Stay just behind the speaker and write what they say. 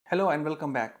Hello and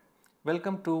welcome back.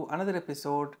 Welcome to another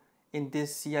episode in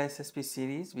this CISSP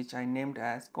series, which I named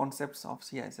as Concepts of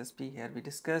CISSP. Here we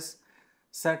discuss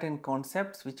certain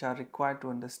concepts which are required to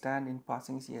understand in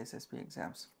passing CISSP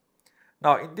exams.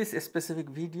 Now in this specific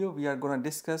video, we are going to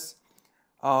discuss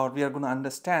or we are going to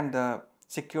understand the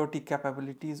security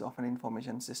capabilities of an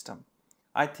information system.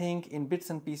 I think in bits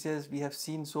and pieces we have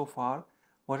seen so far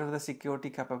what are the security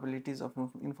capabilities of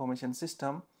information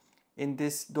system in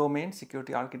this domain,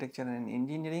 security architecture and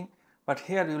engineering, but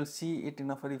here you will see it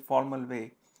in a very formal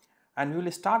way. And we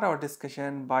will start our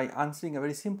discussion by answering a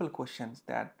very simple question,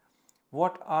 that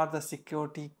what are the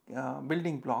security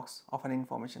building blocks of an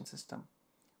information system?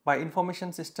 By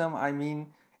information system, I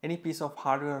mean any piece of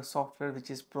hardware or software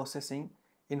which is processing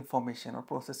information or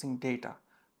processing data,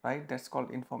 right? That's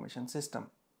called information system.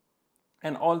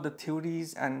 And all the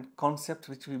theories and concepts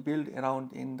which we build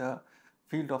around in the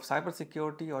field of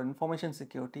cybersecurity or information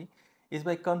security is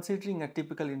by considering a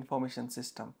typical information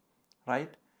system,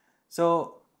 right?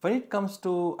 So when it comes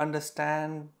to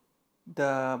understand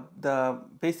the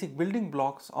basic building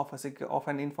blocks of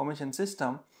an information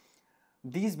system,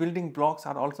 these building blocks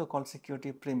are also called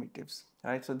security primitives,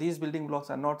 right? So these building blocks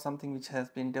are not something which has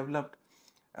been developed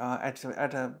at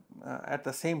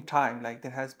the same time. Like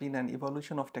there has been an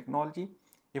evolution of technology,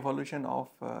 evolution of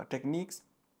techniques,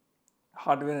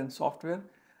 hardware and software,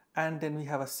 and then we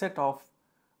have a set of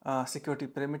security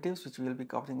primitives which we will be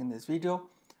covering in this video.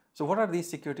 So what are these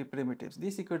security primitives?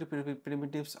 These security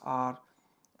primitives are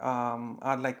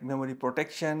like memory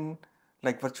protection,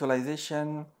 like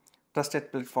virtualization,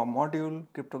 trusted platform module,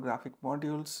 cryptographic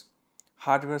modules,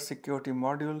 hardware security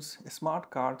modules, smart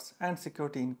cards, and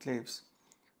security enclaves,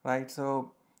 right?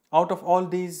 So out of all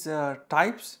these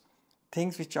types,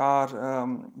 things which are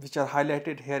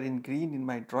highlighted here in green in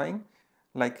my drawing,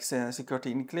 like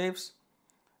security enclaves,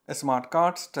 smart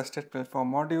cards, trusted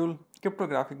platform module,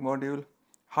 cryptographic module,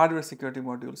 hardware security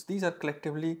modules, these are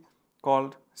collectively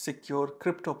called secure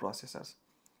crypto processors.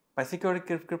 By secure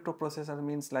crypto processor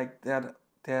means like their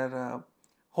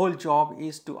whole job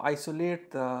is to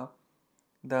isolate the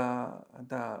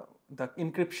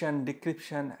encryption,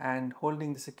 decryption, and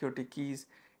holding the security keys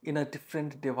in a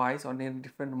different device or in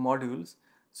different modules,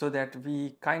 so that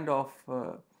we kind of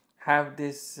have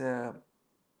this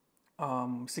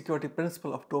security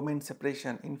principle of domain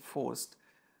separation enforced,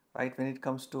 right? When it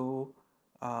comes to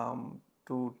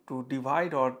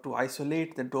divide or to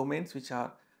isolate the domains which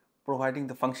are providing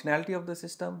the functionality of the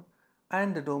system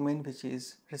and the domain which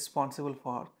is responsible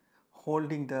for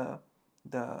holding the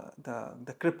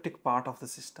cryptic part of the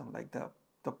system, like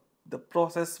the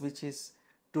process which is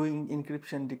doing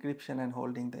encryption, decryption, and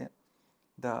holding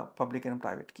the public and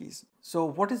private keys. So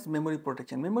what is memory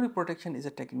protection? Memory protection is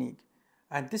a technique,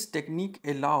 and this technique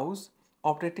allows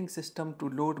operating system to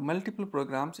load multiple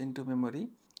programs into memory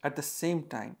at the same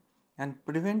time and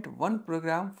prevent one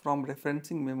program from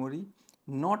referencing memory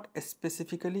not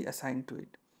specifically assigned to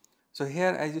it. So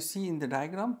here, as you see in the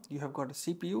diagram, you have got a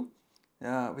CPU,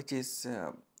 which is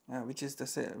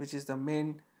the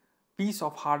main piece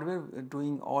of hardware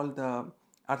doing all the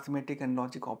arithmetic and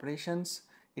logic operations.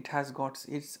 It has got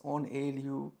its own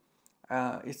ALU,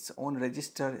 its own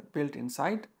register built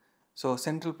inside. So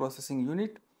central processing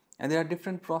unit, and there are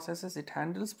different processes it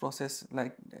handles. Process,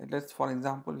 like let's for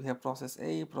example we have process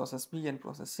A, process B, and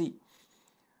process C.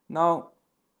 Now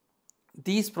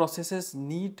these processes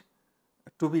need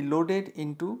to be loaded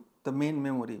into the main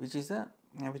memory, which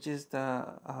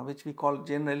we call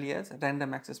generally as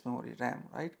random access memory, RAM,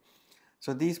 right?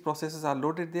 So these processes are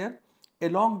loaded there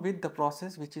along with the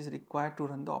process which is required to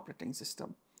run the operating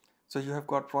system. So you have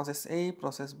got process A,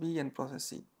 process B, and process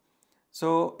C.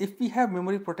 So if we have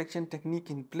memory protection technique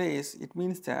in place, it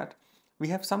means that we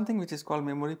have something which is called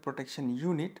memory protection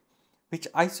unit, which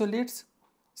isolates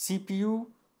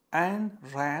CPU and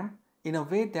RAM in a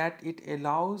way that it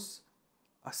allows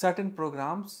certain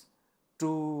programs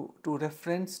to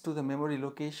reference to the memory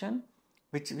location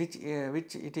which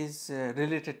it is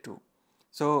related to.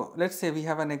 So let's say we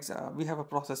have a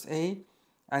process A,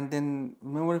 and then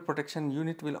memory protection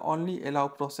unit will only allow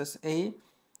process A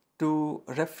to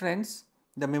reference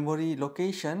the memory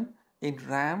location in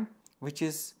RAM which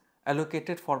is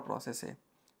allocated for process A.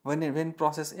 When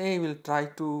process A will try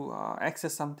to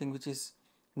access something which is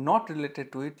not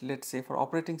related to it, let's say for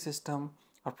operating system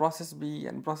or process B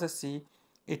and process C,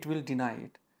 it will deny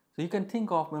it. So you can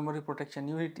think of memory protection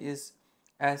unit is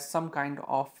as some kind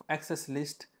of access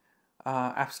list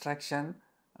abstraction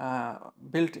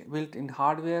built in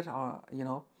hardware,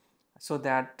 or so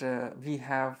that we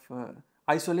have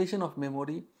isolation of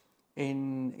memory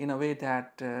in a way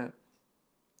that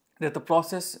the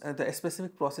process, the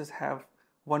specific process have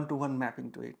one-to-one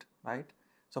mapping to it, right?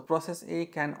 So process A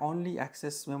can only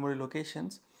access memory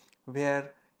locations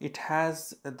where it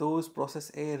has those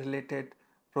process A related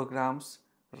programs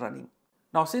running.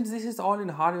 Now, since this is all in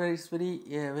hardware, it's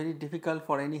very difficult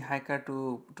for any hacker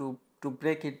to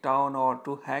break it down or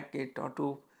to hack it or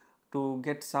to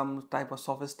get some type of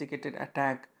sophisticated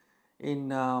attack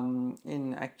in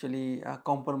actually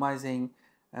compromising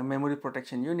a memory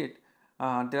protection unit.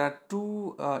 There are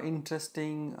two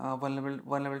interesting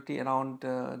vulnerability around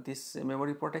this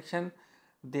memory protection.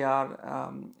 They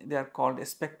are called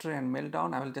Spectre and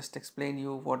Meltdown. I will just explain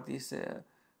you what these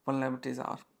vulnerabilities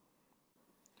are.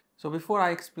 So before I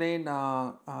explain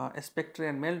Spectre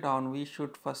and Meltdown, we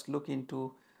should first look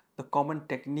into the common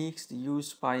techniques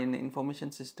used by an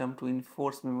information system to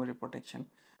enforce memory protection.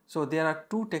 So there are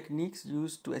two techniques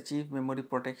used to achieve memory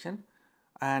protection,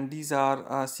 and these are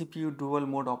CPU dual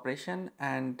mode operation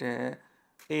and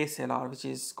ASLR, which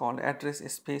is called Address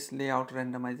Space Layout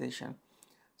Randomization.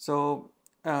 So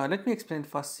let me explain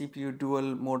first CPU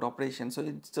dual mode operation. So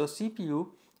CPU,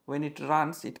 when it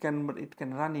runs, it can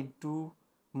run in two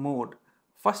mode.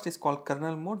 First is called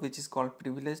kernel mode, which is called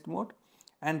privileged mode,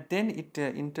 and then it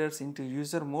enters into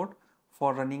user mode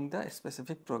for running the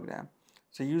specific program.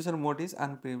 So user mode is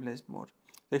unprivileged mode.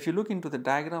 So if you look into the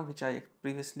diagram which I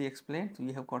previously explained, so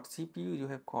you have got CPU, you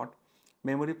have got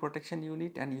memory protection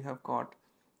unit, and you have got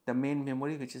the main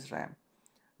memory, which is RAM.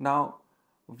 Now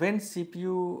when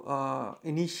CPU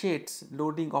initiates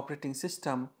loading operating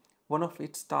system, one of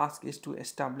its tasks is to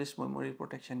establish memory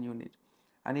protection unit,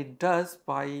 and it does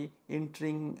by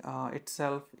entering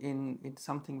itself in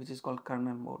something which is called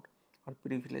kernel mode or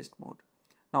privileged mode.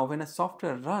 Now when a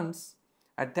software runs,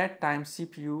 at that time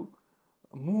CPU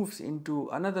moves into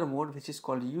another mode which is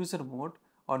called user mode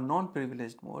or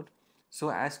non-privileged mode, so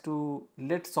as to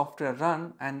let software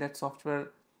run, and that software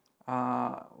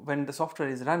when the software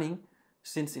is running,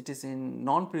 since it is in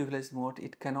non-privileged mode,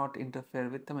 it cannot interfere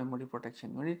with the memory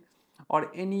protection unit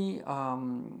or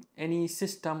any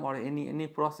system or any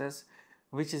process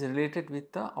which is related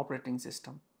with the operating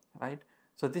system, right?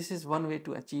 So this is one way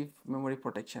to achieve memory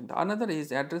protection. The another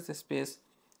is address space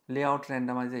layout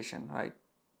randomization, right?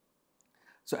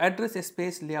 So address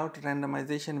space layout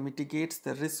randomization mitigates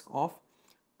the risk of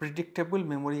predictable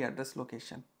memory address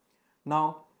location.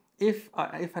 Now if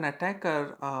an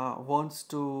attacker wants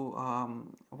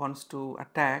to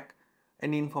attack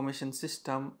any information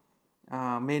system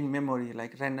main memory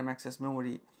like random access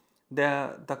memory,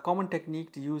 the common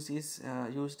technique used is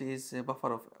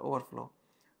buffer overflow.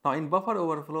 Now in buffer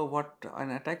overflow, what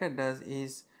an attacker does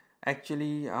is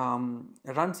actually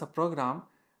runs a program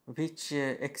which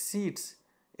exceeds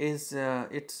its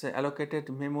allocated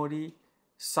memory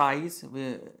size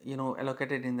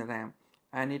allocated in the RAM,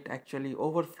 and it actually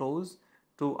overflows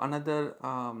to another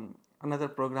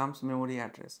program's memory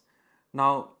address.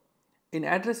 Now in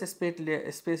address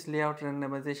space layout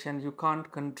randomization, you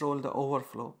can't control the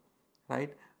overflow,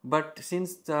 right? But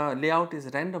since the layout is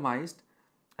randomized,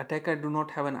 attacker do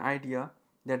not have an idea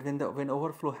that when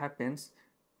overflow happens,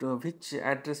 to which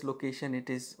address location it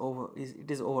is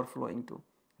overflowing to,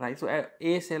 right? So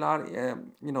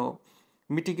ASLR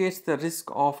mitigates the risk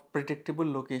of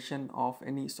predictable location of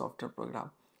any software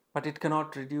program, but it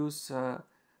cannot reduce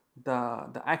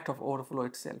the act of overflow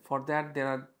itself. For that, there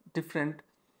are different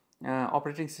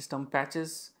operating system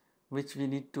patches which we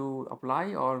need to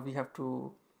apply, or we have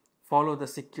to follow the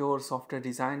secure software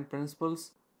design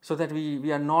principles so that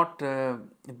we are not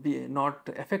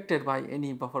affected by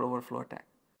any buffer overflow attack.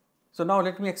 So now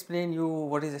let me explain you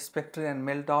what is a Spectre and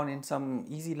Meltdown in some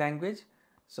easy language.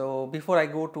 So before I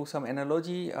go to some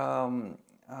analogy,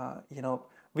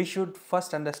 we should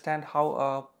first understand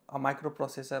how a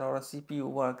microprocessor or a CPU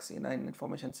works in an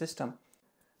information system.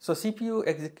 So CPU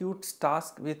executes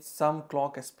tasks with some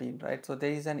clock speed, right? So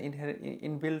there is an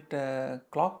inbuilt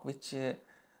clock which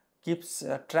keeps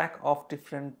track of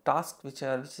different tasks which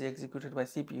is executed by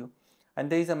CPU, and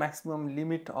there is a maximum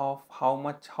limit of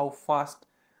how fast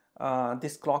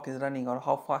this clock is running, or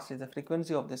how fast is the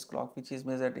frequency of this clock, which is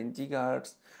measured in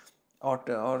gigahertz or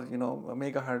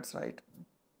megahertz, right?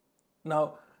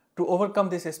 Now to overcome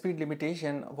this speed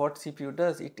limitation, what CPU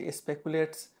does, it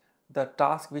speculates the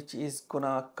task which is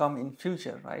gonna come in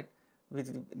future, right?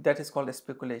 That is called a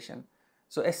speculation.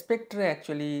 So a Spectre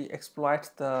actually exploits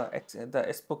the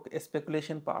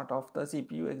speculation part of the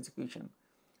CPU execution.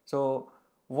 So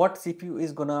what CPU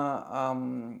is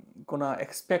gonna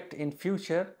expect in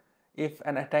future, if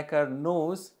an attacker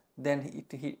knows, then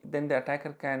then the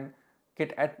attacker can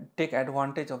take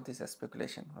advantage of this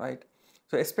speculation, right?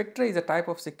 So a Spectre is a type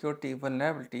of security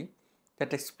vulnerability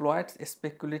that exploits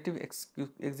speculative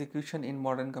execution in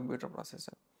modern computer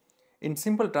processor. In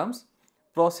simple terms,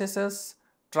 processors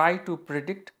try to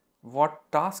predict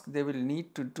what task they will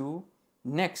need to do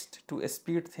next to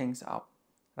speed things up,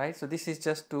 right? So this is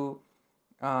just to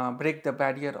break the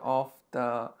barrier of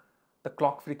the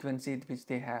clock frequency which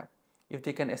they have. If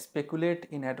they can speculate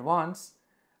in advance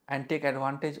and take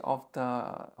advantage of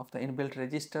the inbuilt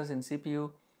registers in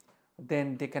CPU,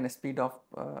 then they can speed up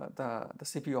the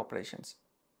CPU operations.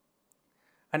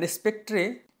 And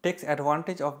Spectre takes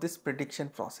advantage of this prediction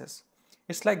process.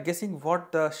 It's like guessing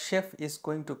what the chef is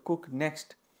going to cook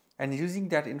next and using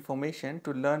that information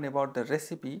to learn about the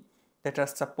recipe that are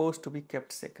supposed to be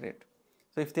kept secret.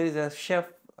 So if there is a chef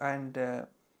and the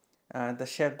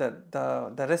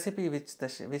recipe which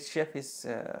chef is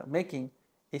making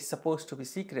is supposed to be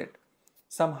secret,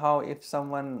 somehow if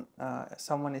someone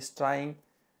is trying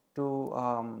to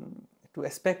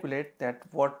speculate that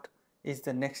what is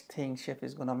the next thing chef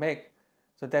is going to make,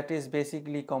 so that is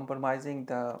basically compromising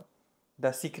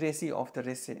the secrecy of the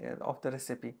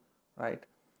recipe, right?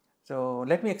 So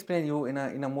let me explain you in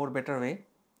a more better way.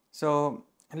 So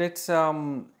let's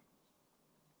assume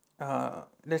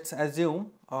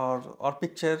or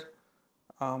picture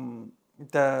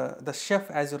the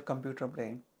chef as your computer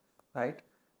brain, right?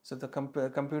 So the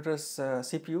computer's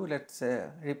CPU, let's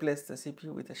replace the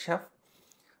CPU with a chef.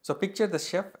 So picture the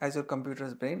chef as your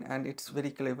computer's brain, and it's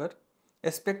very clever.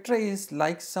 A Spectre is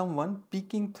like someone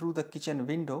peeking through the kitchen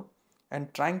window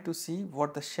and trying to see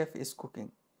what the chef is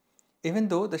cooking. Even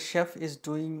though the chef is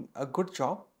doing a good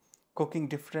job cooking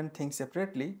different things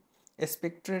separately, a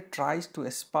Spectre tries to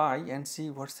spy and see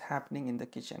what's happening in the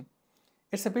kitchen.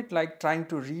 It's a bit like trying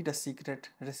to read a secret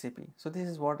recipe. So this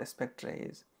is what a Spectre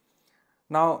is.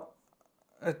 Now,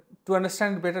 to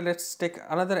understand better, let's take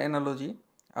another analogy.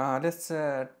 Let's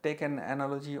take an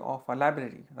analogy of a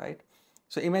library, right?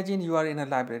 So imagine you are in a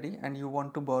library and you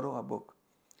want to borrow a book.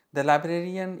 The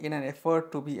librarian, in an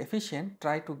effort to be efficient,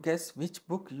 try to guess which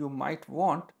book you might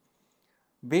want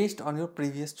based on your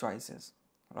previous choices,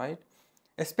 right?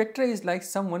 A Spectre is like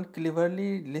someone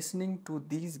cleverly listening to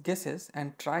these guesses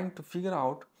and trying to figure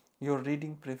out your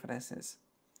reading preferences.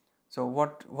 So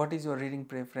what is your reading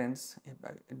preference?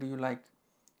 Do you like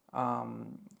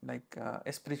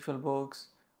spiritual books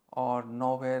or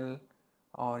novel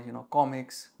or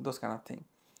comics, those kind of thing?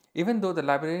 Even though the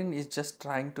librarian is just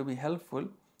trying to be helpful,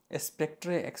 a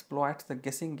Spectre exploits the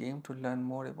guessing game to learn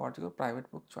more about your private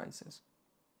book choices.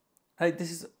 Right?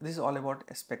 This is all about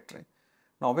a Spectre.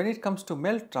 Now, when it comes to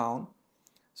Meltdown,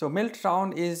 so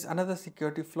Meltdown is another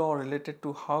security flaw related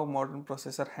to how modern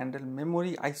processors handle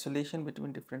memory isolation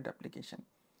between different applications.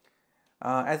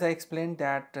 As I explained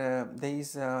that there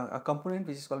is a component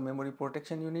which is called memory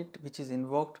protection unit, which is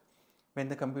invoked when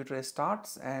the computer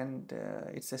starts, and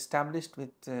it's established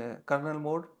with kernel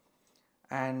mode,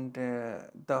 and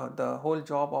the whole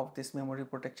job of this memory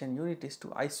protection unit is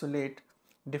to isolate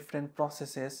different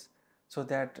processes, so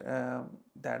that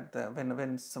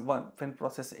when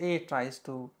process A tries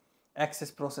to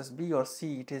access process B or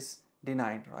C, it is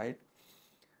denied, right?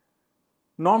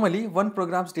 Normally, one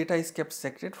program's data is kept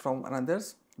secret from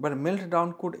another's, but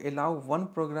Meltdown could allow one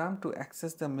program to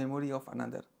access the memory of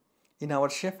another. In our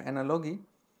chef analogy,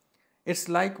 it's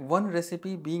like one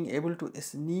recipe being able to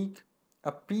sneak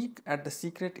a peek at the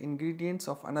secret ingredients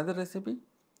of another recipe,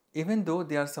 even though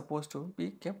they are supposed to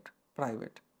be kept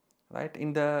private, right?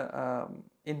 In the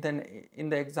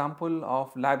example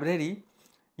of library,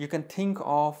 you can think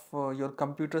of your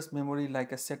computer's memory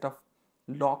like a set of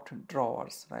locked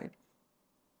drawers, right?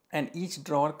 And each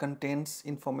drawer contains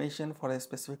information for a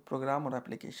specific program or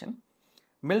application.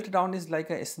 Meltdown is like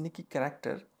a sneaky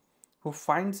character who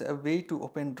finds a way to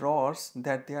open drawers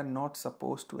that they are not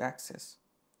supposed to access,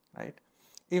 right?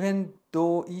 Even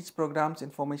though each program's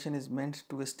information is meant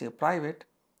to stay private,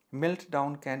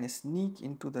 Meltdown can sneak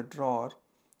into the drawer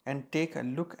and take a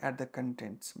look at the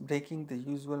contents, breaking the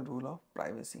usual rule of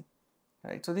privacy,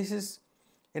 right? So this is,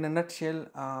 in a nutshell,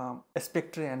 a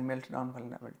Spectre and Meltdown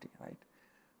vulnerability, right?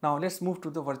 Now let's move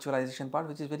to the virtualization part,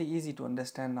 which is very easy to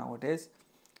understand nowadays,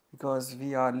 because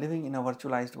we are living in a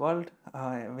virtualized world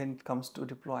when it comes to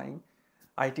deploying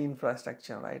IT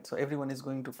infrastructure, right? So everyone is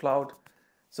going to cloud.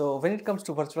 So when it comes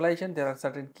to virtualization, there are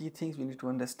certain key things we need to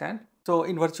understand. So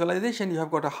in virtualization, you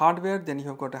have got a hardware, then you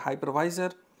have got a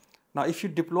hypervisor. Now if you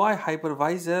deploy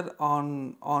hypervisor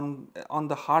on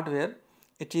the hardware,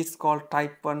 it is called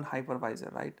type 1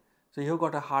 hypervisor, right? So you have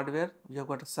got a hardware, you have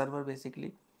got a server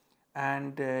basically,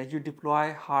 and you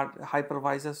deploy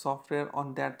hypervisor software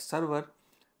on that server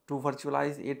to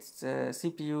virtualize its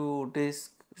CPU,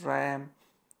 disk, RAM,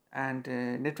 and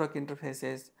network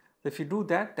interfaces So if you do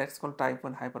that, that's called type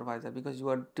 1 hypervisor, because you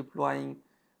are deploying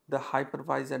the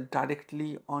hypervisor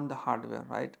directly on the hardware,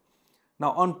 right?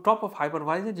 Now on top of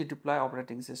hypervisor, you deploy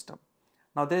operating system.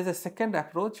 Now there is a second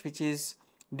approach, which is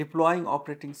deploying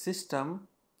deploying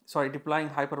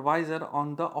hypervisor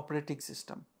on the operating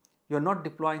system. You are not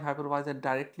deploying hypervisor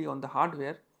directly on the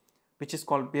hardware, which is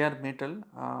called bare metal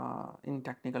in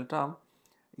technical term.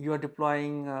 You are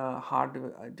deploying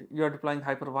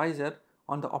hypervisor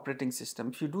on the operating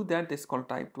system. If you do that, this is called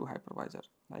type 2 hypervisor,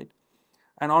 right?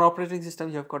 And on operating system,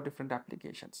 you have got different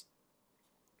applications.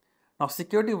 Now,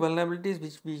 security vulnerabilities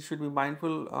which we should be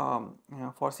mindful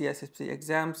for CISSP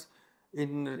exams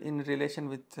in relation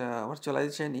with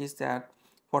virtualization is that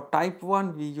for type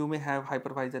 1, you may have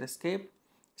hypervisor escape.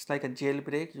 It's like a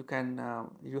jailbreak. You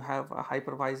have a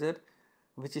hypervisor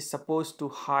which is supposed to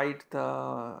hide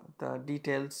the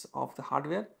details of the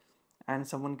hardware, and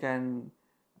someone can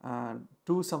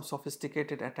do some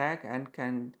sophisticated attack and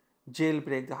can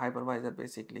jailbreak the hypervisor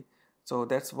basically. So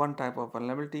that's one type of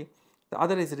vulnerability. The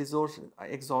other is resource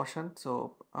exhaustion.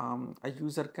 So a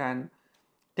user can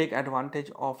take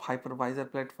advantage of hypervisor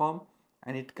platform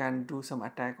and it can do some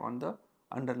attack on the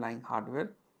underlying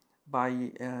hardware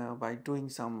by doing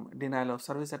some denial of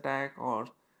service attack or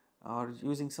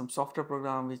using some software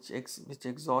program which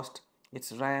exhaust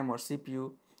its RAM or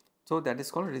CPU. So that is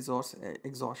called resource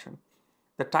exhaustion.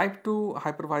 The type 2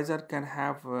 hypervisor can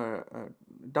have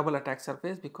double attack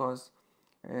surface, because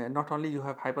not only you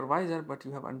have hypervisor but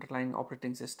you have underlying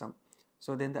operating system.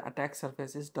 So then the attack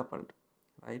surface is doubled,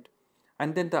 right?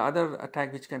 And then the other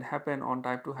attack which can happen on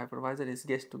type 2 hypervisor is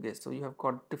guest to guest. So you have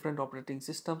got different operating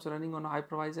systems running on a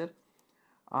hypervisor,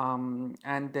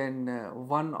 and then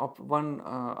one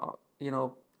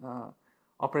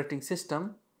operating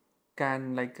system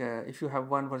can, like if you have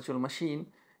one virtual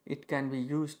machine, it can be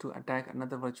used to attack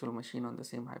another virtual machine on the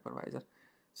same hypervisor.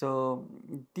 So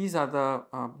these are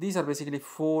basically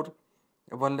 4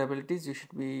 vulnerabilities you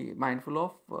should be mindful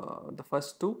of. The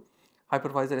first 2,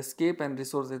 hypervisor escape and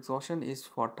resource exhaustion, is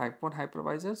for type 1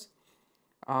 hypervisors,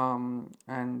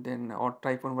 and then or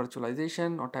type 1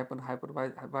 virtualization or type 1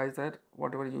 hypervisor,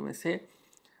 whatever you may say,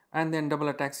 and then double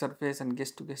attack surface and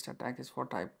guest to guest attack is for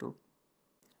type 2.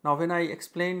 Now when I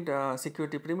explained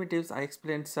security primitives, I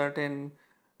explained certain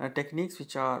techniques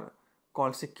which are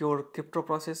called secure crypto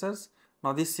processors.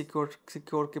 Now these secure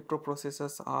crypto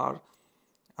processors are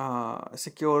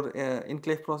secure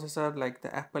enclave processor, like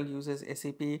the Apple uses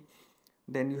SEP.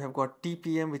 Then you have got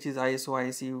TPM, which is ISO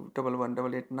IEC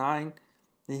 11889.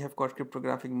 Then you have got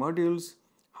cryptographic modules,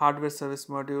 hardware service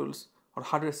modules or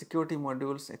hardware security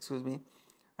modules, excuse me,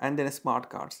 and then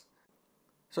smart cards.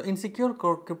 So in secure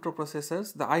crypto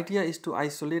processors, the idea is to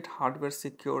isolate hardware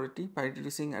security by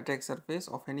reducing attack surface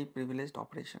of any privileged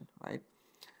operation, right?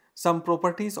 Some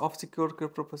properties of secure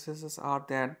crypto processors are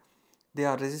that they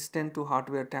are resistant to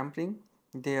hardware tampering,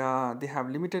 they have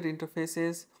limited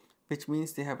interfaces, which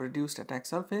means they have reduced attack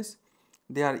surface.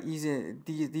 They are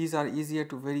these are easier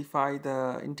to verify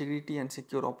the integrity and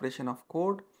secure operation of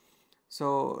code.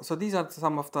 So these are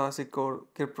some of the secure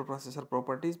crypto processor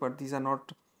properties, but these are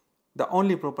not the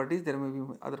only properties. There may be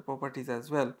other properties as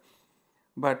well.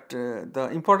 But the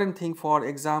important thing for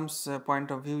exams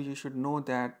point of view, you should know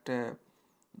that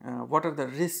what are the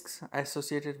risks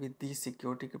associated with these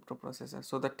security crypto processors.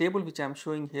 So the table which I am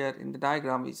showing here in the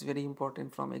diagram is very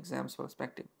important from exams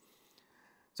perspective.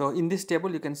 So in this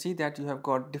table you can see that you have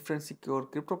got different secure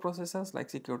crypto processors like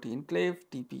security enclave,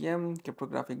 TPM,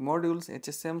 cryptographic modules,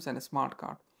 HSMs and a smart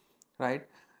card, right?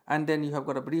 And then you have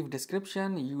got a brief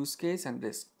description, use case and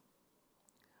risk.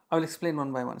 I will explain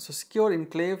one by one. So secure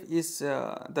enclave is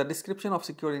the description of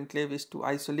secure enclave is to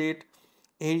isolate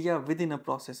area within a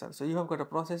processor. So you have got a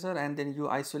processor and then you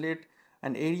isolate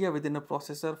an area within a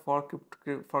processor for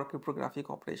cryptographic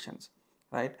operations,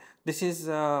 right? This is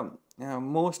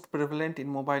most prevalent in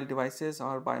mobile devices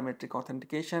or biometric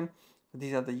authentication.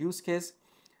 These are the use case.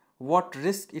 What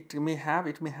risk it may have?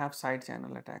 It may have side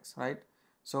channel attacks, right?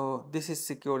 So this is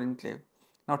secure enclave.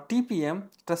 Now TPM,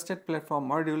 trusted platform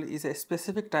module, is a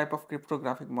specific type of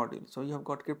cryptographic module. So you have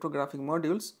got cryptographic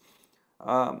modules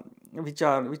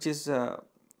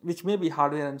which may be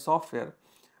hardware and software,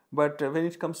 but when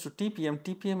it comes to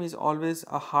TPM is always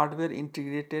a hardware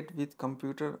integrated with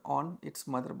computer on its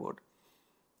motherboard.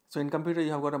 So in computer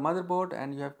you have got a motherboard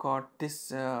and you have got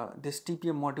this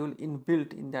TPM module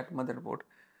inbuilt in that motherboard.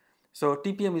 So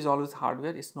TPM is always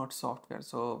hardware, it's not software.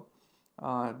 So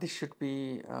this should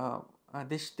be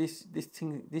this is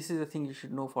the thing you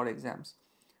should know for exams,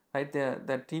 right?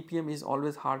 That TPM is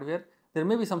always hardware. There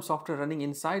may be some software running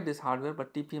inside this hardware,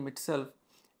 but TPM itself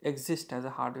exists as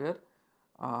a hardware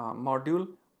module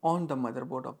on the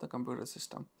motherboard of the computer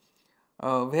system.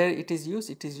 Where it is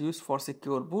used for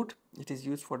secure boot, it is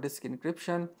used for disk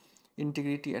encryption,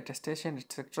 integrity attestation,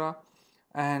 etc.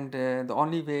 And the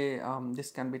only way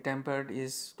this can be tempered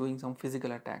is doing some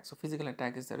physical attack. So physical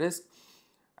attack is the risk,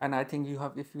 and I think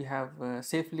if we have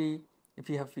if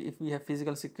we have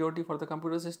physical security for the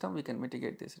computer system, we can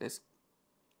mitigate this risk.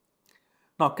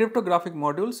 Now, cryptographic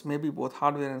modules may be both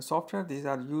hardware and software. These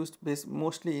are used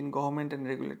mostly in government and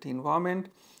regulatory environment,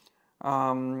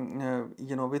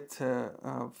 with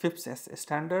FIPS as a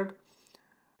standard.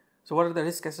 So, what are the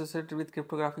risks associated with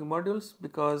cryptographic modules?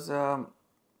 Because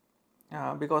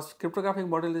cryptographic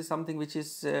module is something which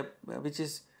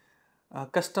is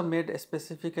custom made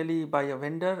specifically by a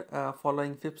vendor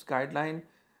following FIPS guideline.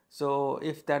 So,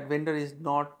 if that vendor is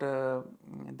not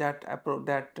that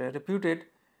reputed,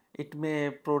 it may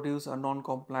produce a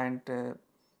non-compliant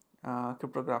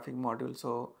cryptographic module.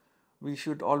 So, we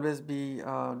should always be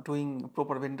doing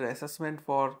proper vendor assessment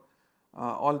for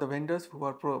all the vendors who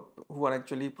are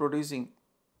actually producing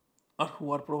or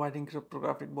who are providing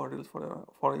cryptographic modules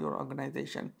for your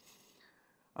organization.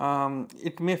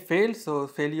 It may fail, so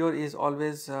failure is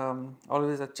always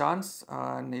a chance,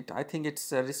 and I think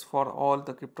it's a risk for all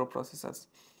the crypto processors.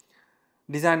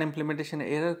 Design implementation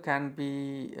error can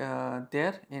be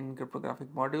there in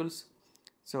cryptographic modules.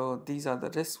 So these are the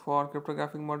risks for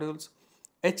cryptographic modules.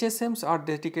 HSMs are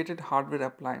dedicated hardware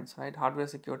appliance, right? Hardware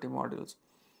security modules.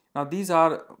 Now these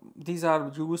are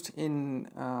used in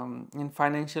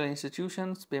financial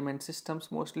institutions, payment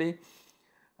systems mostly,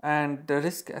 and the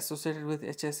risk associated with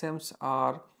HSMs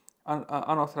are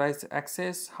unauthorized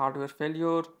access, hardware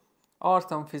failure, or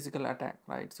some physical attack,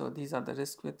 right? So these are the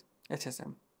risks with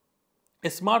HSM.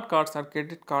 Smart cards are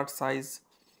credit card size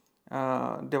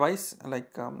device,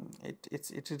 like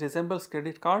it resembles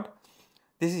credit card.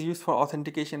 This is used for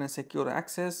authentication and secure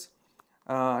access.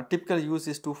 Typical use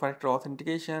is two-factor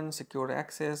authentication, secure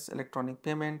access, electronic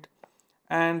payment,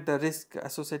 and the risk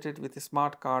associated with a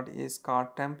smart card is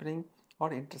card tampering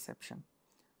or interception.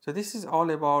 So this is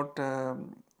all about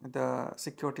the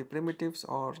security primitives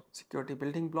or security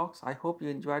building blocks. I hope you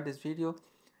enjoyed this video,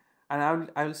 and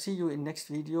I will see you in next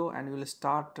video, and we will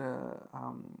start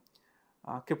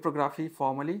cryptography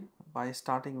formally by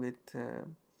starting with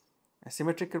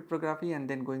symmetric cryptography and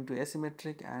then going to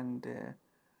asymmetric and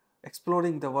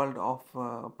exploring the world of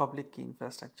public key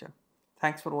infrastructure.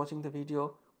 Thanks for watching the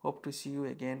video. Hope to see you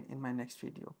again in my next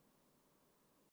video.